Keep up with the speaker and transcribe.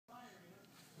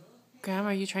Graham,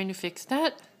 are you trying to fix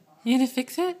that? You gonna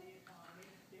fix it?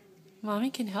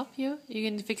 Mommy can help you. You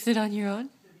gonna fix it on your own?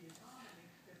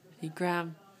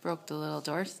 Graham broke the little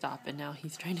doorstop and now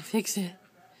he's trying to fix it.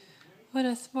 What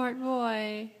a smart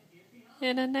boy.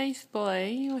 And a nice boy.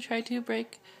 You'll try to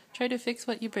fix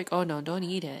what you break. Oh no, don't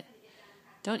eat it.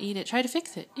 Don't eat it. Try to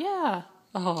fix it. Yeah.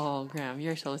 Oh, Graham,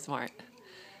 you're so smart.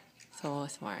 So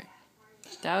smart.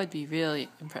 That would be really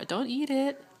impressive. Don't eat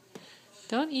it.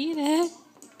 Don't eat it.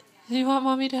 Do you want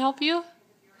Mommy to help you?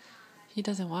 He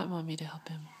doesn't want Mommy to help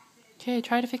him. Okay,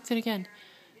 try to fix it again.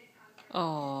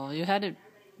 Oh, you had it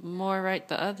more right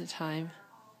the other time.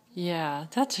 Yeah,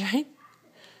 that's right.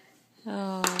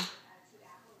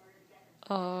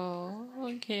 Oh,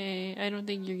 okay. I don't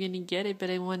think you're gonna get it, but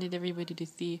I wanted everybody to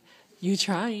see you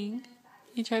trying.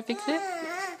 You try to fix it?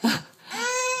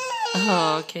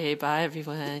 Oh, okay. Bye,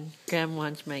 everyone. Graham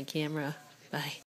wants my camera. Bye.